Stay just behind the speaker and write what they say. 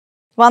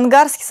В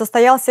Ангарске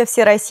состоялся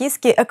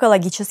Всероссийский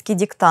экологический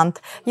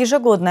диктант.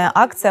 Ежегодная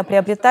акция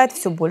приобретает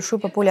все большую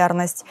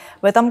популярность.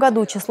 В этом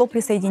году число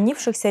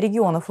присоединившихся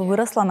регионов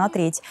выросло на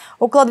треть.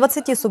 Около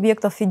 20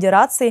 субъектов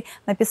федерации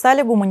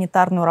написали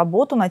гуманитарную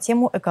работу на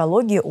тему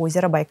экологии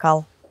озера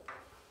Байкал.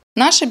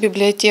 Наша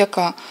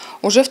библиотека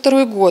уже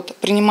второй год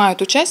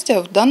принимает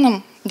участие в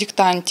данном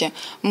диктанте.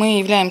 Мы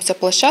являемся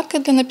площадкой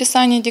для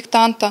написания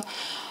диктанта.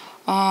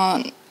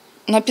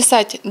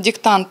 Написать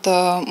диктант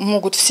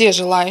могут все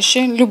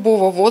желающие,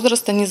 любого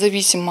возраста,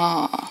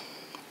 независимо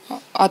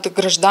от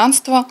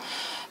гражданства.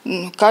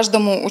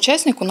 Каждому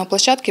участнику на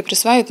площадке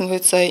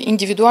присваивается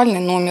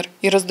индивидуальный номер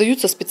и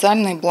раздаются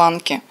специальные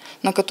бланки,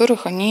 на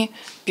которых они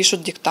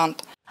пишут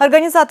диктант.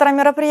 Организатором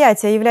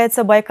мероприятия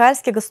является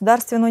Байкальский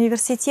государственный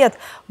университет.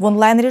 В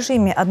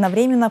онлайн-режиме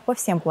одновременно по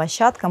всем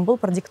площадкам был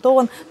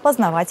продиктован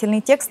познавательный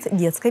текст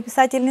детской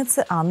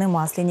писательницы Анны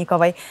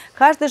Масленниковой.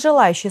 Каждый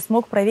желающий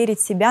смог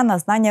проверить себя на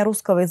знание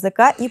русского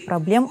языка и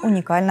проблем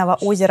уникального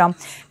озера.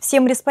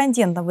 Всем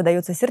респондентам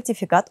выдается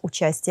сертификат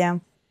участия.